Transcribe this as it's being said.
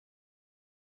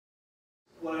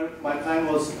my plan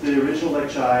was the original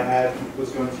lecture I had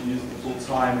was going to use the full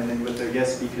time, and then with the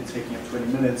guest speaker taking up 20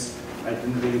 minutes, I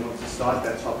didn't really want to start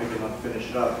that topic and not finish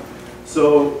it up.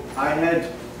 So I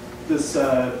had this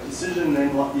decision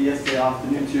then yesterday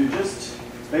afternoon to just,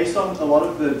 based on a lot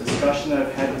of the discussion that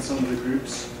I've had in some of the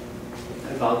groups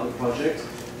about the project,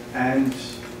 and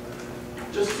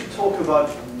just to talk about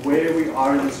where we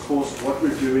are in this course, what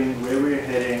we're doing, where we're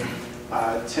heading.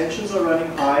 Tensions are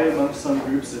running high amongst some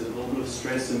groups. There's a little bit of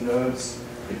stress and nerves,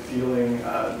 feeling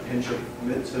the pinch of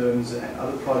midterms and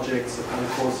other projects and other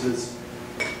courses.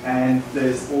 And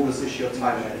there's all this issue of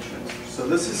time management. So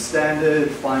this is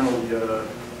standard final year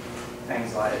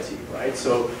anxiety, right?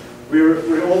 So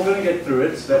we're all going to get through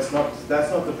it. That's not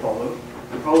the problem.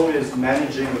 The problem is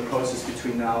managing the process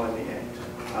between now and the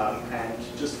end,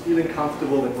 and just feeling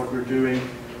comfortable in what we're doing,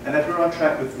 and that we're on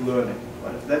track with learning.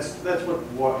 Right? That's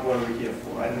what we're here for,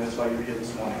 right? And that's why you're here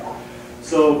this morning.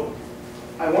 So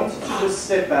I wanted to just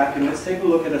step back and let's take a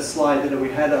look at a slide that we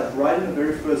had up right in the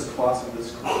very first class of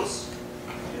this course.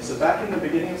 Okay, so back in the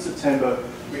beginning of September,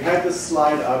 we had this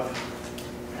slide up,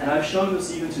 and I've shown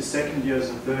this even to second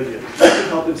years and third years, just to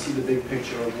help them see the big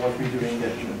picture of what we're doing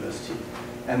at university,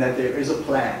 and that there is a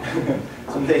plan.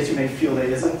 Some days you may feel there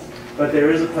isn't, but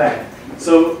there is a plan.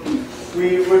 So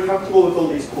we're comfortable with all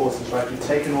these courses, right? You've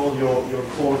taken all your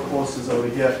core courses over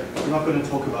here. We're not going to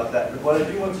talk about that. But what I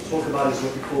do want to talk about is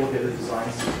what we call here the design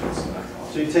sequence.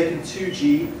 So you've taken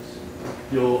 2G,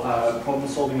 your problem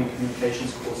solving and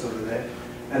communications course over there.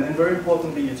 And then very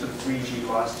importantly, you took 3G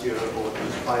last year, or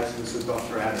just prior to this with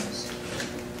Dr. Adams.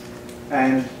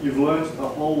 And you've learned a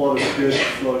whole lot of good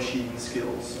flow sheeting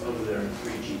skills over there in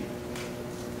 3G.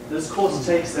 This course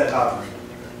takes that up.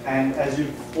 And as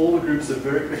all the groups have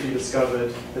very quickly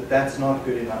discovered that that's not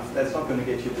good enough. That's not going to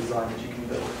get you a design that you can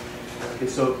build. Okay,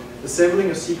 so assembling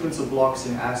a sequence of blocks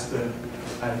in Aspen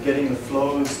and getting the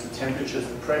flows, the temperatures,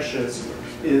 the pressures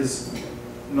is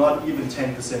not even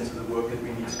 10% of the work that we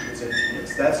need to do as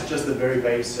engineers. That's just the very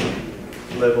basic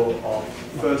level of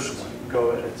first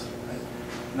go at it.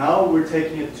 Right? Now we're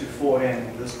taking it to 4N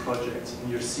in this project,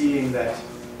 and you're seeing that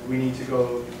we need to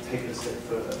go take it a step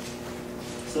further.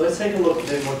 So let's take a look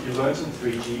at what you learned in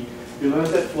 3G. You learned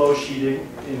that flow sheeting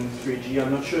in 3G.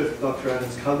 I'm not sure if Dr.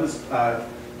 Adams covers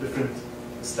different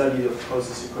study of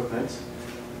process equipment,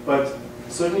 but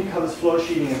certainly covers flow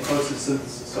sheeting and process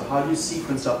synthesis. So how do you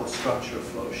sequence up or structure a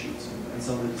flow sheet, and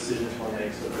some of the decisions one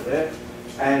makes over there.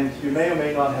 And you may or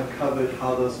may not have covered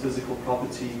how those physical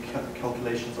property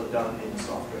calculations are done in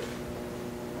software.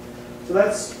 So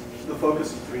that's the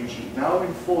focus of 3G. Now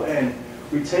in 4N,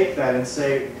 we take that and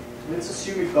say, let's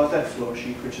assume we've got that flow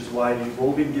sheet, which is why you've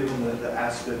all been given the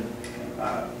Aspen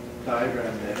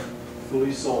diagram there,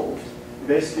 fully solved. You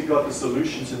basically got the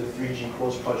solution to the 3G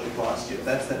course project last year.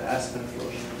 That's that Aspen flow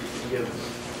sheet.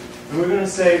 And we're going to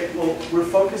say, well, we're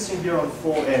focusing here on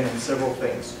 4N and several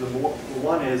things. The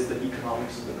one is the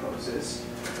economics of the process.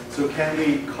 So can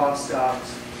we cost out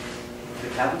the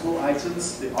capital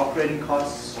items, the operating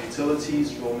costs,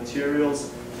 utilities, raw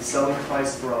materials, the selling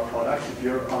price for our product, if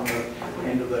you're on the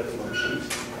end of that flow sheet.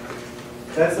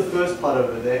 That's the first part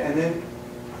over there. And then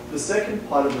the second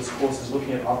part of this course is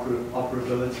looking at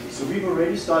operability. So we've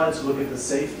already started to look at the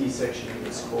safety section in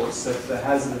this course. That's the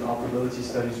hazard and operability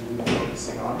studies we've been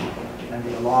focusing on, and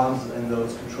the alarms and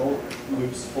those control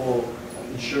loops for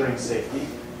ensuring safety.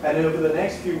 And over the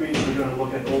next few weeks, we're going to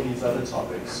look at all these other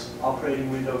topics.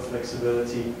 Operating window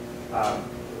flexibility.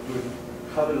 We've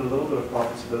covered a little bit of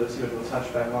profitability, but we'll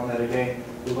touch back on that again.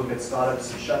 We'll look at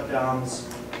startups and shutdowns,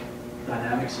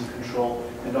 dynamics and control,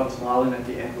 and Dr. Marlin at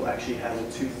the end will actually have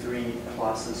 2-3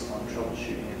 classes on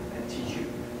troubleshooting and teach you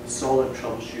a solid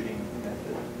troubleshooting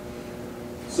method.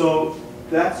 So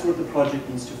that's what the project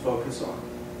needs to focus on.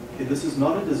 Okay, this is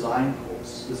not a design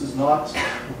course. This is not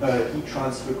a heat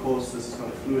transfer course. This is not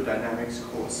a fluid dynamics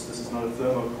course. This is not a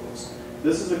thermo course.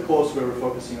 This is a course where we're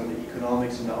focusing on the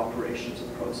economics and the operations of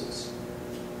the process.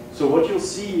 So what you'll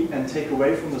see and take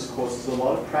away from this course is a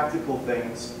lot of practical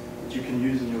things that you can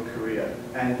use in your career.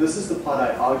 And this is the part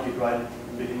I argued right at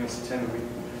the beginning of September.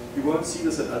 You won't see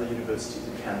this at other universities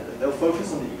in Canada. They'll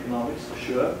focus on the economics for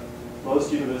sure.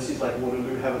 Most universities like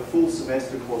Waterloo have a full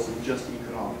semester course of just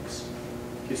economics.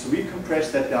 Okay, so we've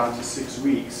compressed that down to 6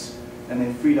 weeks and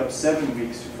then freed up 7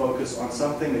 weeks to focus on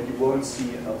something that you won't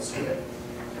see elsewhere.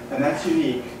 And that's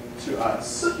unique to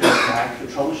us. Here at MAC. The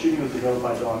troubleshooting was developed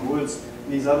by Don Woods.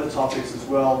 These other topics as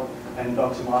well, and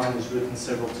Dr. Martin has written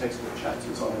several textbook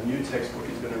chapters on a new textbook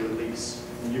he's going to release,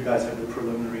 and you guys have the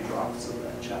preliminary drafts of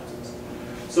that chapters.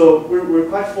 So we're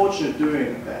quite fortunate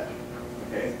doing that,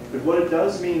 okay? But what it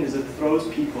does mean is it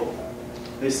throws people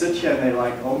they sit here and they're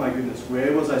like, oh my goodness,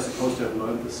 where was I supposed to have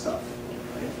learned this stuff?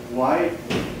 Right? Why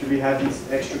do we have these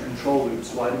extra control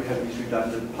loops? Why do we have these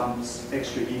redundant pumps,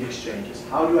 extra heat exchangers?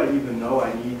 How do I even know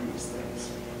I need these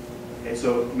things? Okay,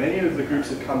 so many of the groups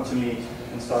have come to me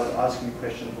and started asking me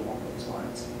questions along those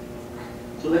lines.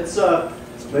 So let's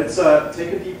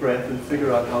take a deep breath and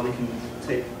figure out how we can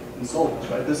take and solve this,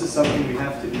 right? This is something we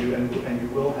have to do and we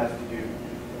will have to do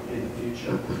in the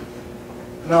future.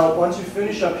 Now, once you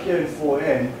finish up here in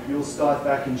 4N, you'll start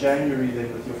back in January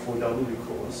then with your 4W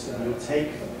course, and you'll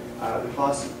take, the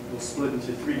class will split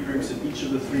into 3 groups, and each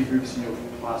of the 3 groups in your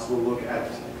class will look at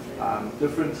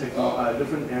different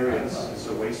areas,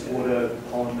 so wastewater,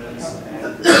 polymers,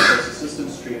 and the process system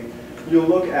stream. You'll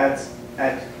look at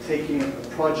taking a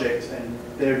project and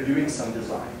they're doing some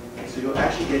design. So you'll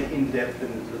actually get in depth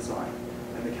in the design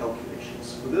and the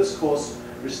calculations. For this course,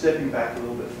 we're stepping back a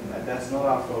little bit from that. That's not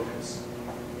our focus.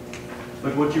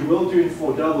 But what you will do in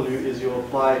 4W is you'll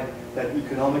apply that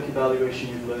economic evaluation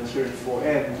you've learned here in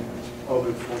 4N over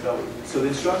in 4W. So the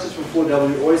instructors from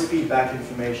 4W always feed back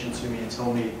information to me and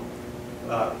tell me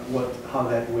how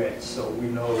that went, so we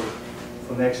know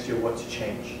for next year what to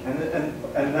change.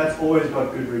 And that's always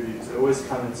got good reviews. They always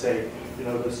come and say, you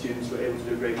know, the students were able to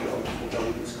do a great job with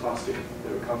 4W this costing.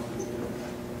 They were comfortable doing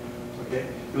that. Okay?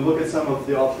 You'll look at some of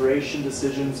the operation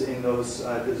decisions in those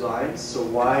designs. So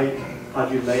how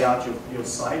do you lay out your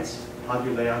site? How do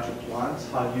you lay out your plant?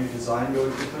 How do you design your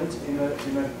equipment in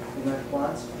that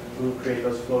plant? We'll create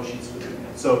those flow sheets for doing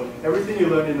it. So everything you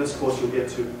learn in this course you'll get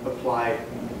to apply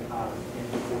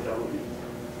in 4W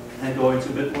and go into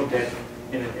a bit more depth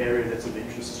in an area that's of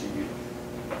interest to you.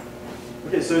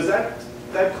 Okay, so is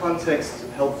that context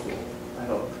helpful? I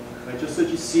hope. Right, just so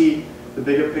that you see the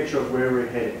bigger picture of where we're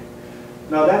heading.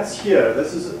 Now that's here.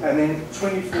 This is, and then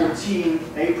 2014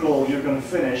 April you're going to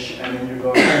finish, and then you're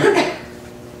going to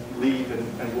leave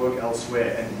and work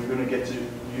elsewhere, and you're going to get to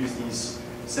use these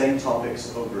same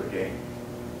topics over again.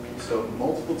 So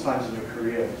multiple times in your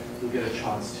career you'll get a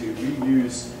chance to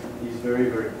reuse these very,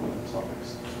 very important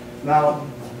topics. Now,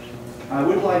 I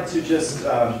would like to just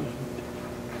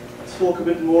talk a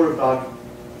bit more about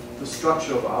the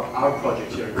structure of our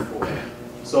project here in 4N.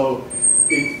 So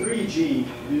in 3G,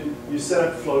 you set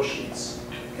up flow sheets,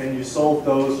 and you solved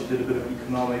those, you did a bit of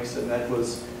economics, and that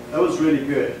was really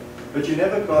good. But you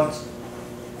never got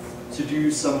to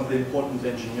do some of the important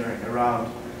engineering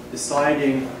around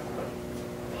deciding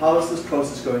how is this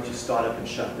process going to start up and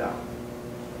shut down.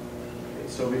 Okay,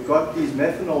 so we've got these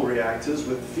methanol reactors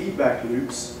with feedback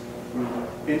loops. We're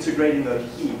integrating the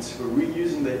heat. We're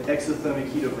reusing the exothermic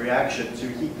heat of reaction to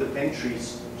heat the entry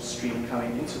stream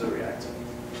coming into the reactor.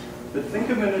 But think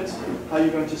a minute how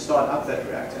you're going to start up that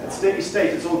reactor. At steady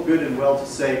state, it's all good and well to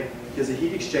say, here's a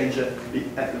heat exchanger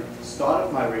at the start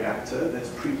of my reactor that's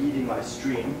preheating my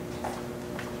stream.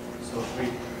 So if we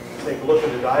take a look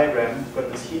at the diagram, we've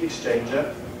got this heat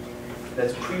exchanger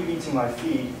that's preheating my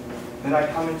feed. Then I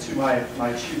come into my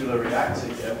tubular reactor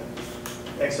here.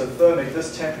 Exothermic,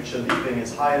 this temperature leaving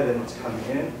is higher than what's coming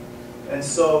in. And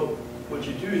so what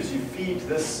you do is you feed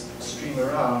this stream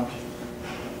around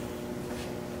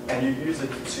and you use it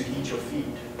to heat your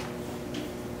feed.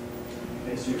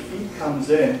 Okay, so your feed comes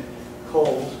in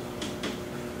cold,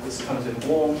 this comes in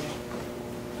warm,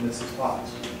 and this is hot.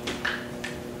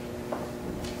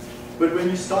 But when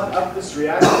you start up this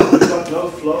reactor, you've got no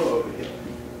flow over here.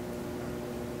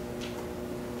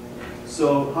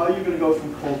 So how are you going to go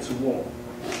from cold to warm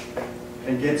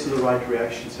and get to the right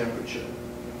reaction temperature?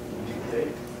 Okay?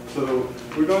 So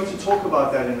we're going to talk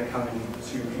about that in the coming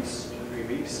 2 weeks, 3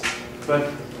 weeks.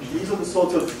 But these are the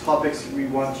sorts of topics we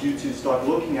want you to start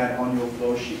looking at on your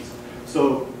flow sheet.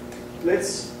 So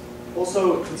let's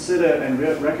also consider and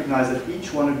recognize that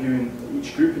each one of you in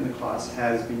each group in the class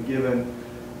has been given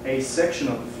a section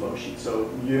of the flow sheet. So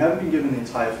you haven't been given the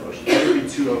entire flow sheet. That would be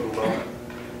too overwhelming.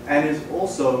 And is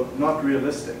also not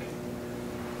realistic.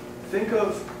 Think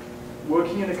of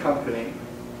working in a company,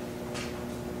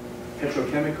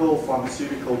 petrochemical,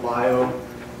 pharmaceutical, bio,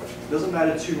 doesn't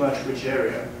matter too much which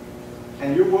area.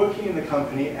 And you're working in the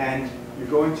company and you're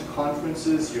going to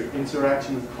conferences, you're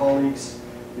interacting with colleagues,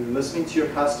 you're listening to your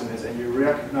customers, and you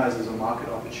recognize there's a market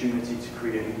opportunity to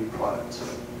create a new product.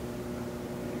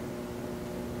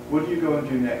 What do you go and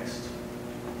do next?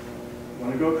 You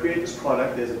want to go create this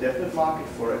product, there's a definite market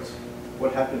for it.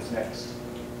 What happens next?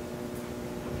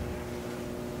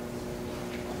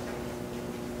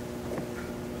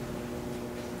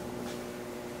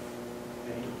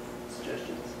 Any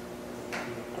suggestions?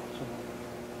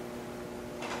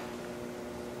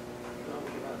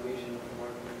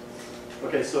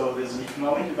 Okay, so there's an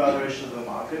economic evaluation of the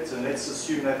market, and let's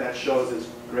assume that that shows there's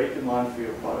great demand for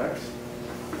your product.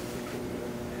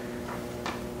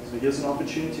 So here's an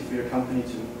opportunity for your company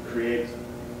to create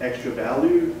extra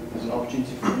value. There's an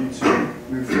opportunity for you to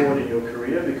move forward in your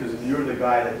career, because if you're the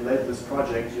guy that led this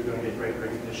project, you're going to get great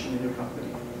recognition in your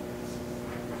company.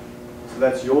 So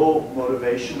that's your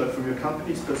motivation, but from your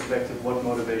company's perspective, what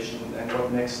motivation and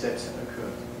what next steps have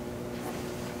occurred?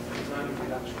 Designing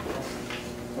the actual process.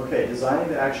 Okay, designing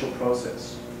the actual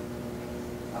process.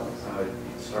 Alex?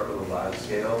 You start with a lab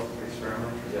scale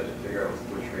experiment. You have to figure out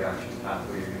which reaction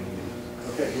pathway you're going to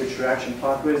use. Okay, which reaction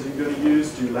pathways you're going to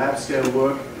use, do lab scale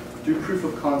work, do proof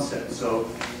of concept. So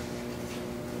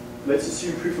let's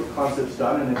assume proof of concept's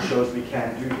done and it shows we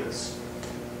can do this.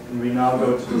 And we now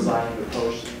go to designing the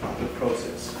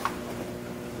process.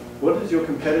 What is your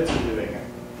competitor doing?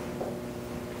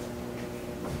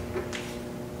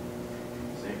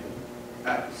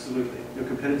 Absolutely. Your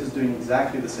competitor's doing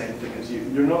exactly the same thing as you.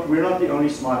 We're not the only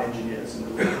smart engineers in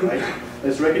the world, right?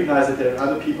 Let's recognize that there are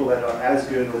other people that are as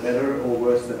good or better or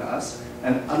worse than us,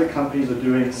 and other companies are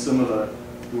doing similar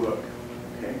work,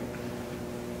 okay?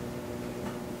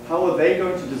 How are they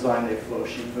going to design their flow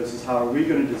sheet versus how are we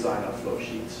going to design our flow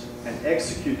sheets and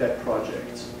execute that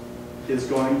project is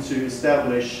going to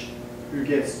establish who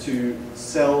gets to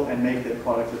sell and make their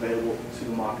product available to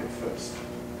the market first.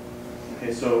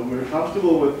 Okay, so we're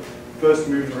comfortable with first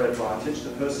mover advantage.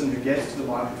 The person who gets to the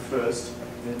market first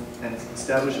and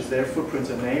establishes their footprint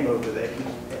and name over there can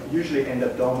usually end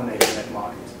up dominating that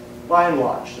market. By and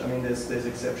large, I mean there's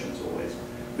exceptions always.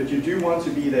 But you do want to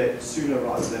be there sooner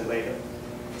rather than later.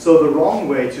 So the wrong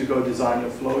way to go design your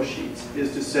flow sheet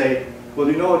is to say, well,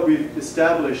 you know what, we've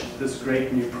established this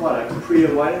great new product.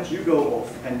 Priya, why don't you go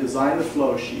off and design the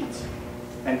flow sheet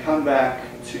and come back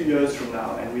 2 years from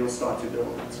now and we'll start to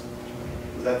build it.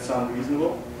 Does that sound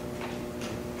reasonable?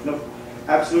 No,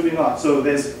 absolutely not. So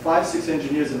there's 5, 6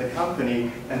 engineers in the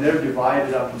company, and they're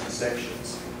divided up into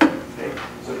sections. Okay?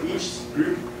 So each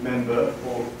group member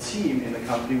or team in the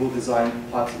company will design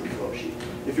parts of the flow sheet.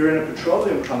 If you're in a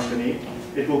petroleum company,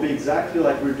 it will be exactly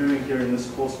like we're doing here in this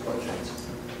course project.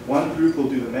 One group will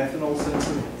do the methanol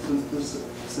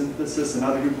synthesis,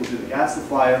 another group will do the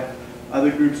gasifier, other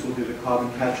groups will do the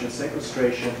carbon capture and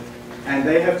sequestration, and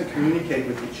they have to communicate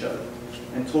with each other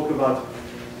and talk about,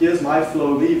 here's my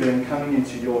flow leaving, coming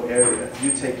into your area.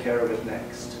 You take care of it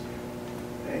next.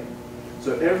 Okay?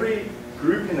 So every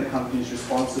group in the company is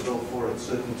responsible for a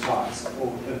certain task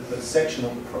or a section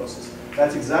of the process.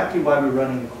 That's exactly why we're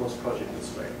running the course project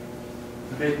this way.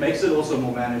 Okay? It makes it also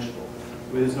more manageable.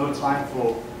 There's no time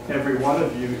for every one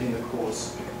of you in the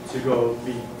course to go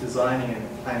be designing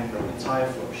and planning the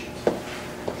entire flow sheet.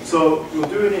 So we'll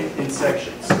do it in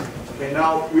sections. Okay,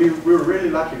 now we're really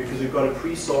lucky because we've got a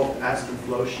pre-solved Aspen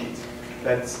flow sheet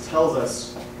that tells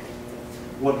us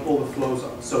what all the flows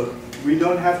are. So we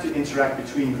don't have to interact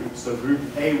between groups. So group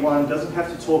A1 doesn't have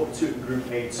to talk to group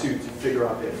A2 to figure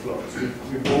out their flows.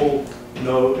 We all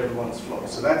know everyone's flow.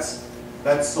 So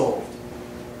that's solved.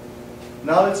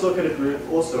 Now let's look at a group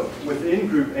also. Within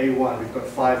group A1, we've got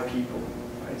 5 people.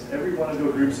 Right? Every one of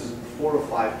your groups is 4 or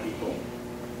 5 people.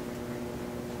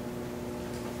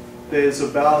 There's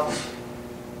about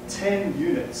 10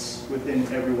 units within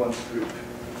everyone's group,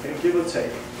 okay, give or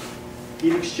take.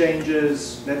 Heat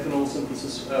exchangers, methanol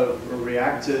synthesis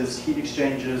reactors, heat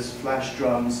exchangers, flash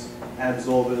drums,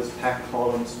 absorbers, pack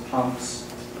columns,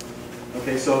 pumps.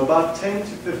 Okay, so about 10 to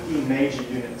 15 major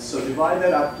units. So divide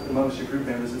that up amongst your group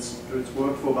members. It's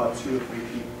work for about 2 or 3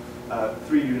 people,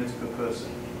 3 units per person.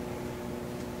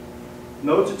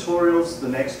 No tutorials the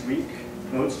next week.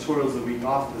 No tutorials the week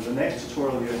after. The next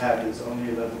tutorial you have is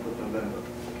only 11th of November.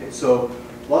 Okay, so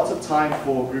lots of time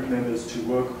for group members to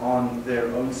work on their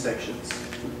own sections.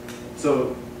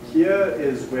 So here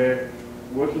is where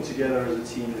working together as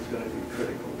a team is going to be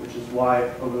critical, which is why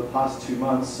over the past 2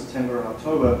 months, September and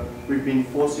October, we've been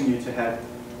forcing you to have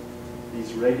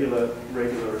these regular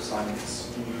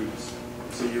assignments in groups.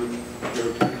 So you're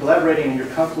collaborating and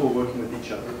you're comfortable working with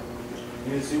each other.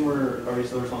 You assume are we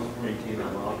still responsible for maintaining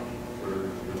that log for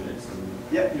minutes?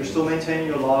 Yeah, you're still maintaining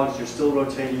your logs, you're still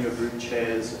rotating your group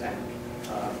chairs and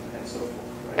so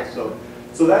forth, right?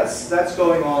 So that's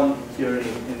going on here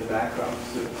in the background.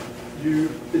 So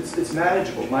it's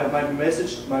manageable. My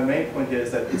main point here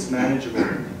is that it's manageable,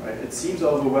 right? It seems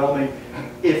overwhelming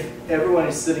if everyone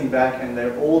is sitting back and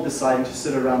they're all deciding to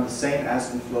sit around the same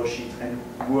Aspen flow sheet and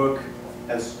work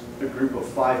as a group of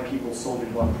 5 people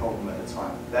solving one problem at a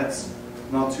time. That's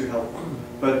not too helpful.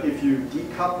 But if you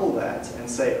decouple that and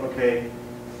say, okay,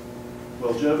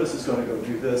 well, Jervis is going to go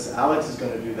do this, Alex is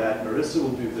going to do that, Marissa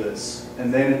will do this,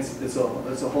 and then it's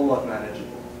a whole lot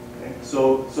manageable. Okay?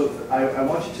 So I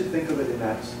want you to think of it in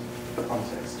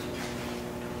context.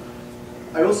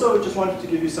 I also just wanted to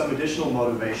give you some additional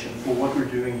motivation for what we're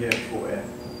doing here at 4N.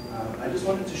 I just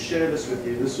wanted to share this with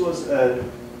you. This was a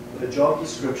job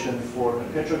description for a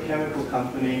petrochemical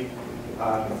company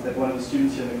that one of the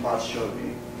students here in the class showed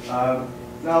me.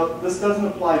 Now, this doesn't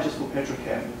apply just for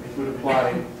petrochem. It would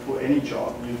apply for any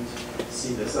job. You'd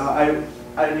see this.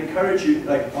 I'd encourage you,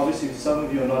 like obviously some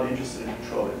of you are not interested in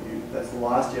petroleum. That's the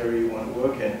last area you want to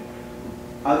work in.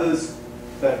 Others,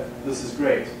 this is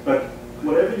great. But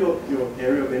whatever your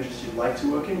area of interest you'd like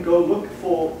to work in, go look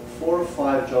for 4 or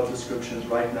 5 job descriptions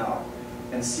right now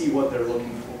and see what they're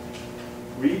looking for.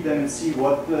 Read them and see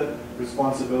what the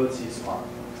responsibilities are.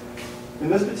 In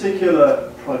this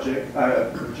particular project,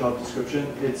 job description,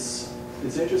 it's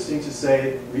interesting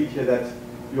to read here that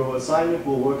your assignment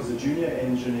will work as a junior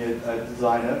engineer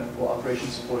designer or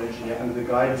operations support engineer under the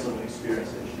guidance of an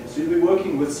experienced engineer. So you'll be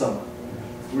working with someone.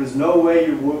 There is no way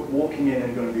you're walking in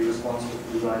and going to be responsible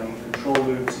for designing control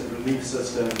loops and relief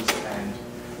systems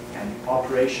and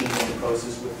operations on the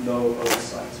process with no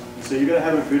oversight. So you're going to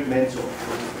have a good mentor,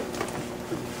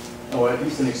 or at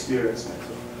least an experienced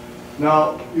mentor.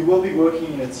 Now, you will be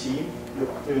working in a team.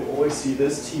 You'll always see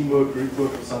this teamwork, group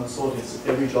work of some sort. It's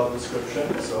every job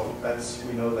description, so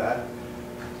we know that.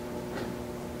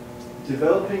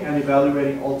 Developing and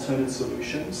evaluating alternate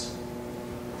solutions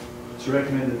to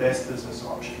recommend the best business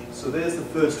option. So there's the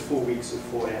first 4 weeks of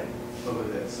 4N over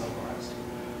there summarized.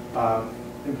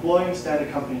 Employing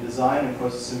standard company design and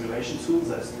process simulation tools,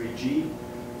 that's 3G,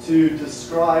 to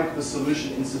describe the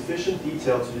solution in sufficient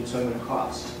detail to determine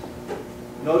cost.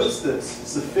 Notice this,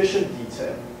 sufficient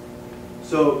detail.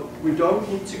 So we don't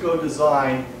need to go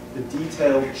design the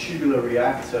detailed tubular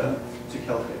reactor to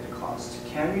calculate the cost.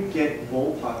 Can we get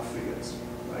ballpark figures,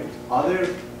 right? Are there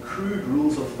crude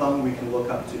rules of thumb we can look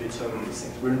up to determine these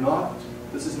things?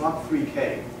 This is not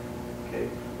 3K, okay?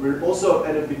 We're also,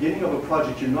 at the beginning of a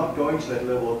project, you're not going to that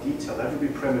level of detail. That would be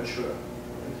premature.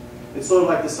 Right? It's sort of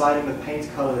like deciding the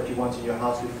paint color that you want in your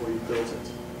house before you build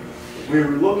it. We're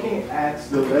looking at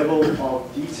the level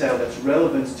of detail that's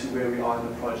relevant to where we are in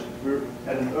the project. We're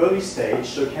at an early stage,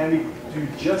 so can we do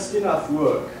just enough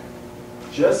work,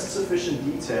 just sufficient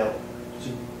detail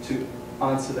to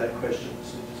answer that question,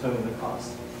 to determine the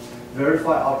cost.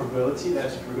 Verify operability,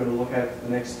 that's what we're going to look at the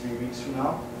next 3 weeks from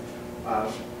now.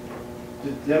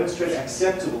 To demonstrate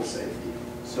acceptable safety.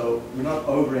 So we're not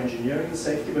over-engineering the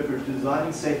safety, but we're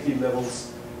designing safety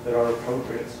levels that are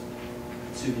appropriate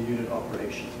to the unit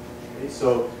operation. Okay,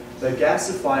 so the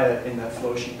gasifier in that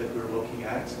flow sheet that we're looking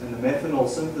at, and the methanol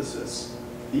synthesis,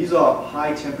 these are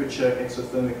high temperature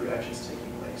exothermic reactions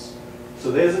taking place.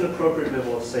 So there's an appropriate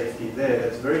level of safety there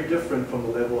that's very different from the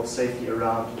level of safety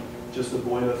around just the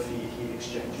boiler feed heat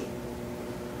exchanger.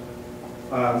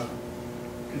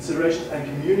 Considerations and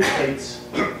communicate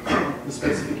the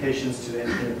specifications to the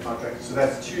engineering contractor. So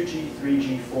that's 2G,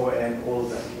 3G, 4N, all of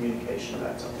that communication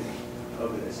that's up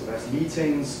over there. So that's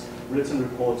meetings, written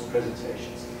reports,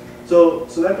 presentations. So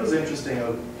that was interesting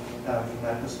from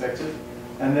that perspective.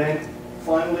 And then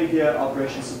finally here,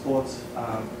 operation support,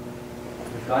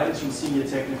 with guidance from senior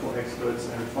technical experts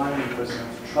and refinery personnel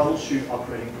to troubleshoot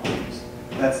operating problems.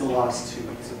 That's the last 2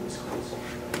 weeks of this course.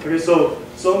 Okay,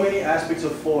 so many aspects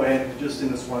of 4N just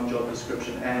in this one job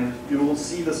description, and you will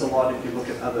see this a lot if you look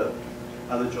at other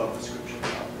job descriptions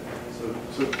out there.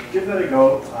 So give that a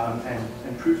go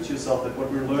and prove to yourself that what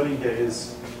we're learning here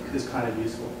is kind of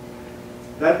useful.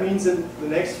 That means in the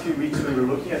next few weeks when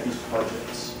we're looking at these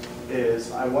projects,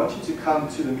 is I want you to come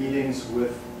to the meetings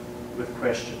with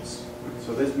questions.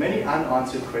 So there's many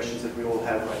unanswered questions that we all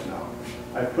have right now.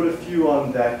 I put a few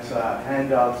on that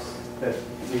handout that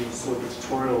we saw the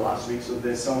tutorial last week, so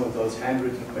there's some of those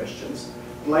handwritten questions.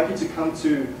 I'd like you to come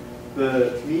to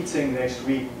the meeting next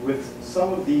week with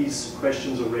some of these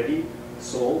questions already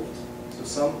solved.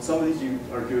 So some of these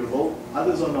are doable,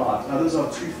 others are not. Others are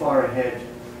too far ahead,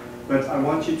 but I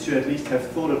want you to at least have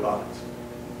thought about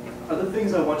it. Other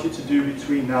things I want you to do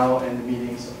between now and the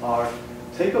meetings are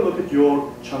take a look at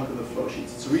your chunk of the flow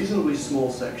sheets. It's a reasonably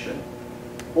small section.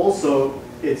 Also,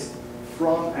 it's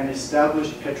from an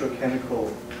established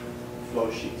petrochemical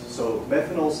flow sheet. So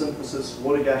methanol synthesis,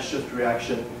 water gas shift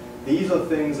reaction, these are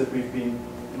things that we've been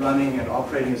running and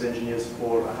operating as engineers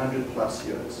for 100+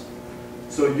 years.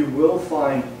 So you will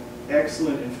find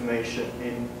excellent information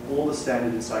in all the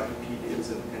standard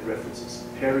encyclopedias and references.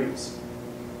 Perry's.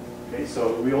 Okay,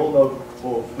 so we all know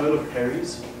or heard of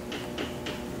Perry's.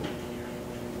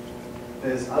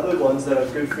 There's other ones that are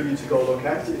good for you to go look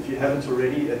at if you haven't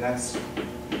already, and that's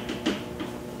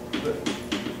the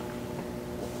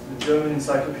German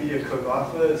Encyclopedia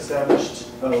Koch-Arthur, established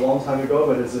a long time ago,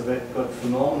 but it's got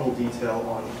phenomenal detail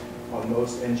on on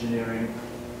most engineering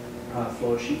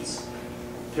flow sheets.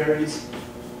 Terry's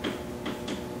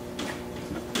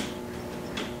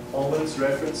Ullman's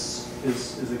reference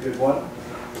is a good one.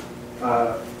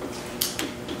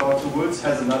 Dr. Woods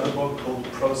has another book called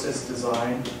Process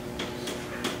Design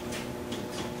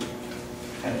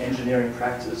and Engineering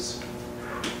Practice.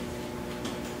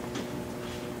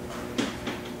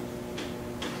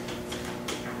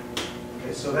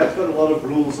 Okay, so that's got a lot of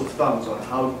rules of thumbs on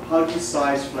how do you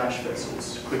size flash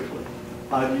vessels quickly?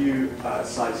 How do you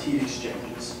size heat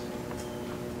exchangers?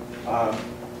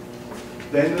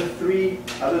 Then the three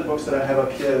other books that I have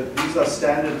up here, these are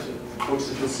standard books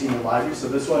that you'll see in the library. So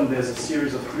this one, there's a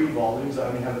series of 3 volumes. I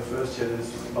only have the first here.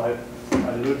 This is by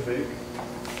Ludwig.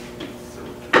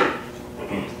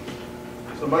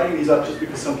 So I'm writing these up just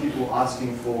because some people are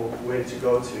asking for where to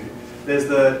go to. There's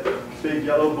the big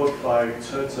yellow book by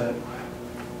Turton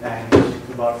and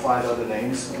about 5 other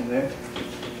names in there.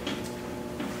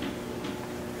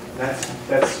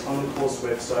 That's on the course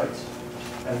website.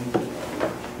 And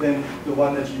then the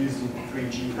one that you used in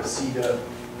 3G, the CEDA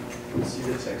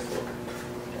textbook.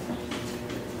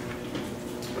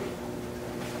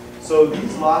 So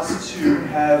these last 2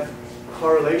 have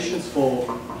correlations for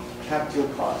capital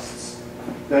costs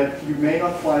that you may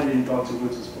not find in Dr.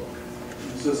 Woods' book.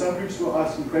 So some groups were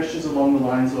asking questions along the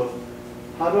lines of,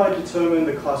 how do I determine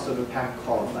the cost of a packed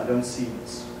column? I don't see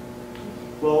this.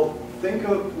 Well, think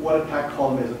of what a packed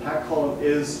column is. A packed column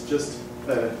is just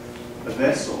a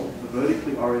vessel, a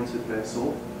vertically oriented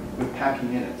vessel with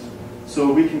packing in it.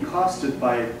 So we can cost it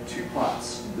by 2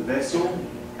 parts, the vessel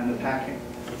and the packing.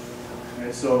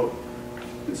 Okay, so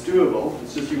it's doable,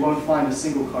 it's just you won't find a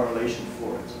single correlation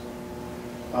for it.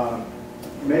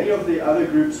 Many of the other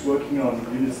groups working on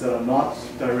units that are not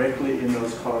directly in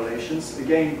those correlations,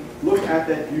 again, look at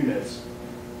that unit.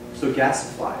 So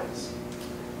gasifiers.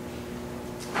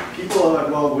 People are like,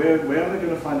 well, where am I going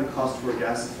to find the cost for a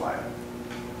gasifier?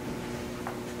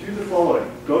 Do the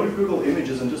following. Go to Google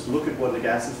Images and just look at what a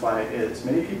gasifier is.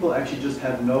 Many people actually just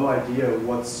have no idea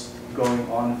what's going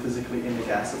on physically in the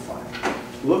gasifier.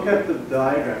 Look at the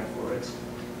diagram for it,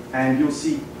 and you'll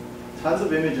see tons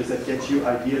of images that get you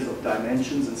ideas of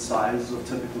dimensions and sizes of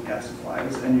typical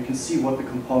gasifiers, and you can see what the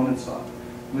components are.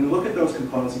 When we look at those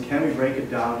components, and can we break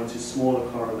it down into smaller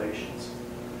correlations?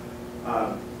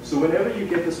 So whenever you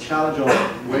get this challenge of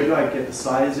where do I get the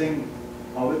sizing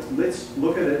of it, let's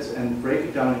look at it and break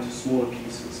it down into smaller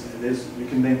pieces. And you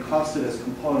can then cost it as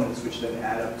components, which then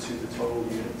add up to the total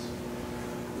unit.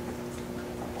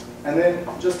 And then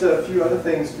just a few other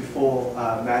things before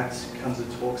Matt comes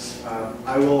and talks.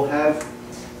 I will have,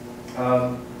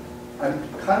 I'm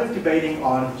kind of debating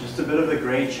on just a bit of a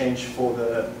grade change for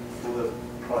the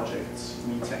project's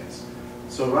meetings.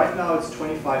 So right now it's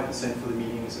 25% for the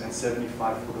meetings and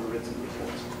 75% for the written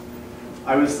report.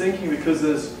 I was thinking because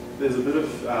there's a bit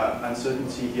of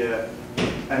uncertainty here,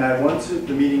 and I wanted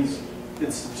the meetings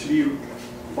to be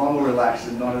far more relaxed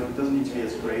and it doesn't need to be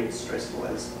as grade stressful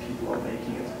as people are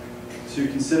making it. To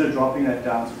consider dropping that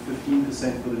down to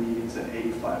 15% for the meetings and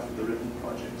 85% for the written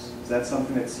projects. Is that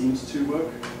something that seems to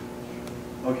work?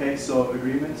 Okay, so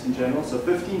agreement in general. So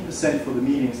 15% for the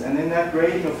meetings, and then that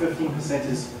grading of 15%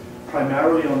 is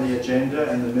primarily on the agenda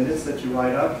and the minutes that you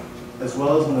write up, as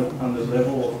well as on the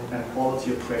level and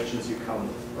quality of questions you come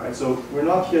with, right? So we're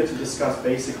not here to discuss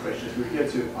basic questions. We're here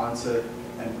to answer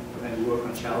and work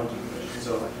on challenging questions.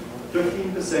 So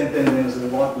 15%, then there's a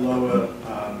lot lower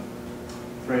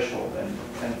threshold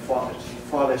and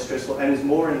far less stressful, and is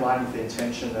more in line with the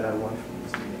intention that I want from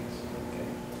these meetings. Okay.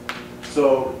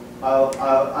 So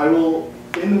I will,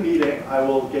 in the meeting, I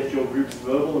will get your group's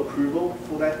verbal approval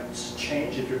for that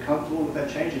change. If you're comfortable with that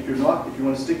change, if you're not, if you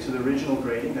want to stick to the original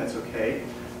grading, that's okay.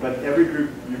 But every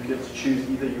group, you get to choose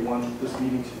either you want this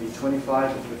meeting to be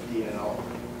 25 or 15, and I'll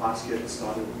ask you at the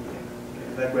start of the meeting.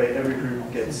 Okay. That way, every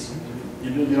group gets,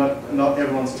 not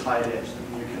everyone's tied in.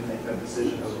 You can make that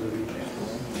decision over the weekend.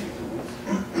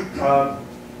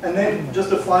 And then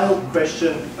just a final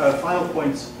question, final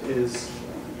point is,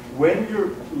 when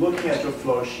you're looking at your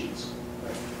flow sheets,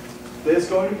 right, there's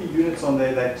going to be units on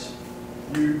there that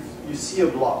you see a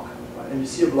block, right, and you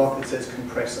see a block that says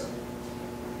compressor.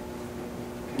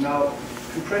 Now,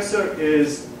 compressor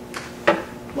is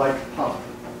like pump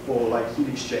or like heat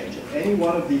exchanger. Any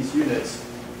one of these units,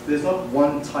 there's not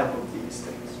one type of these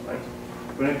things, right?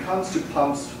 When it comes to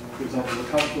pumps, for example, we're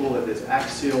comfortable that there's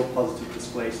axial, positive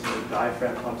displacement,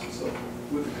 diaphragm pumps, and so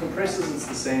forth. With the compressors, it's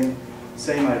the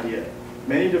same idea.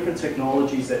 Many different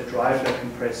technologies that drive that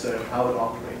compressor and how it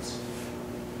operates.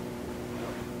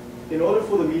 In order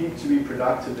for the meeting to be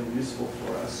productive and useful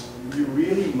for us, you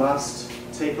really must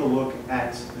take a look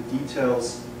at the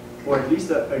details or at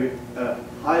least a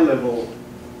high-level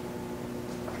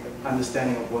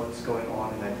understanding of what's going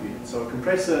on in that unit. So a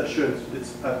compressor, sure,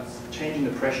 it's changing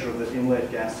the pressure of the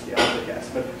inlet gas to the outlet gas,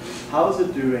 but how is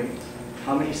it doing?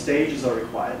 How many stages are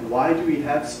required? Why do we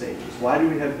have stages? Why do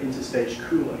we have interstage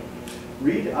cooling?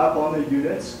 Read up on the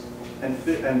units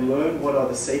and learn what are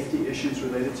the safety issues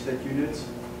related to that unit.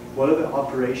 What are the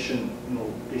operational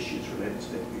issues related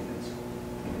to that unit?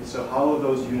 Okay, so how are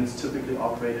those units typically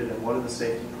operated and what are the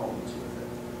safety problems with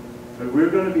it? But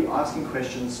we're going to be asking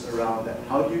questions around that.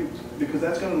 How do you, because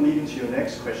that's going to lead into your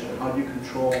next question, how do you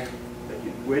control that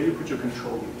unit? Where do you put your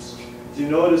control loops? Do you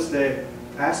notice that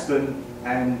Aspen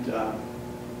and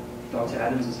Dr.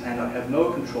 Adams' handout have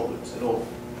no control loops at all?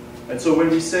 And so when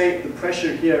we say the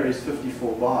pressure here is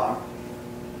 54 bar,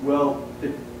 well,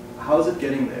 how is it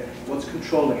getting there? What's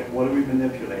controlling it? What are we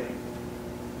manipulating?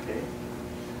 Okay.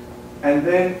 And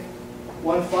then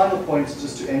one final point,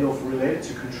 just to end off related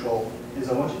to control, is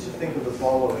I want you to think of the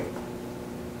following.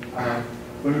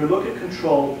 When we look at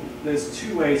control, there's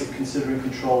two ways of considering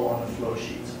control on a flow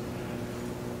sheet.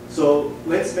 So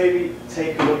let's maybe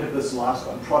take a look at this last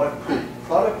one, product pool.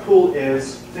 Product pool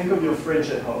is, think of your fridge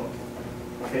at home.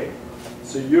 Okay?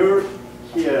 So you're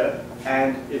here,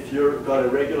 and if you've got a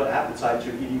regular appetite,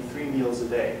 you're eating 3 meals a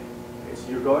day. Okay, so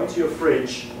you're going to your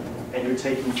fridge, and you're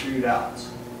taking food out.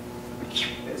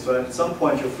 Okay, so at some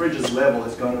point, your fridge's level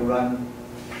is going to run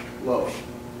low.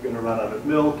 You're going to run out of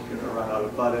milk, you're going to run out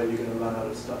of butter, you're going to run out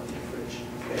of stuff in your fridge.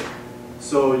 Okay?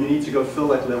 So you need to go fill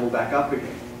that level back up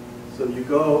again. So you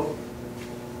go,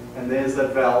 and there's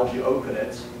that valve, you open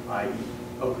it, i.e.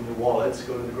 open your wallet,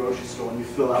 go to the grocery store, and you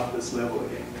fill up this level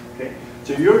again. Okay?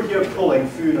 So you're here pulling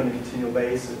food on a continual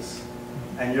basis,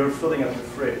 and you're filling up the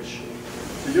fridge.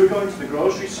 So you're going to the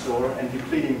grocery store and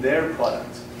depleting their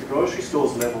product. The grocery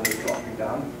store's level is dropping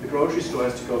down. The grocery store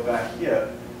has to go back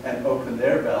here and open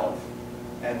their valve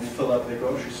and fill up their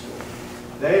grocery store.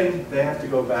 Then they have to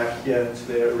go back here to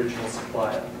their original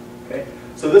supplier. Okay?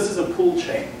 So this is a pull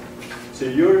chain. So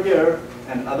you're here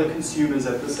and other consumers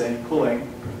at this end pulling,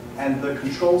 and the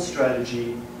control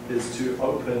strategy is to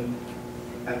open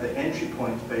at the entry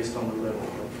point based on the level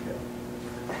of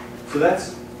here. So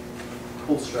that's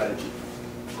pull strategy.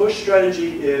 Push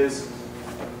strategy is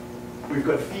we've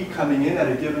got feed coming in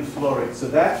at a given flow rate. So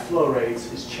that flow rate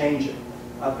is changing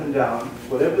up and down,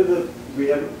 whatever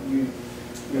you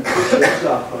push it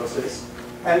into our process.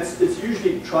 And it's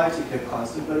usually tried to keep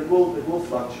constant, but it will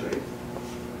fluctuate.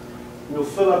 We'll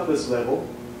fill up this level,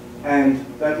 and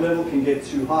that level can get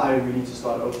too high, we need to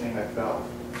start opening that valve.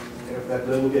 And if that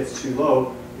level gets too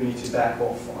low, we need to back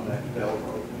off on that valve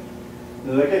opening.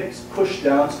 And that gets pushed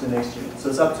down to the next unit. So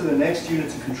it's up to the next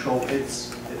unit to control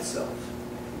itself.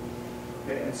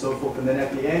 Okay, and so forth. And then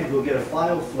at the end, we'll get a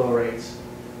final flow rate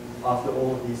after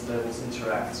all of these levels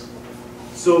interact.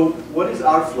 So what is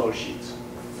our flow sheet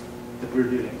that we're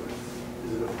dealing with?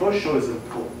 Is it a push or is it a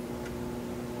pull?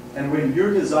 And when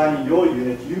you're designing your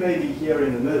unit, you may be here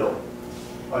in the middle.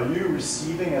 Are you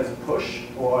receiving as a push,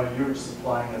 or are you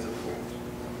supplying as a pull?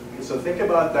 Okay, so think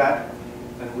about that,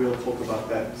 and we'll talk about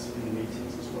that in the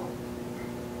meetings as well.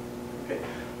 Okay.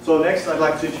 So next, I'd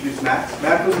like to introduce Matt.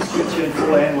 Matt was a student here in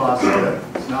 4N last year.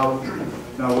 He's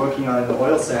now working out in the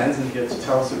oil sands, and he gets to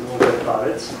tell us a little bit about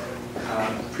it.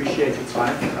 Appreciate your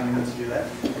time for coming in to do that.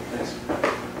 Thanks.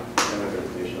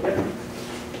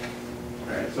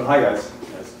 All right, so hi guys.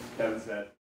 As Kevin said.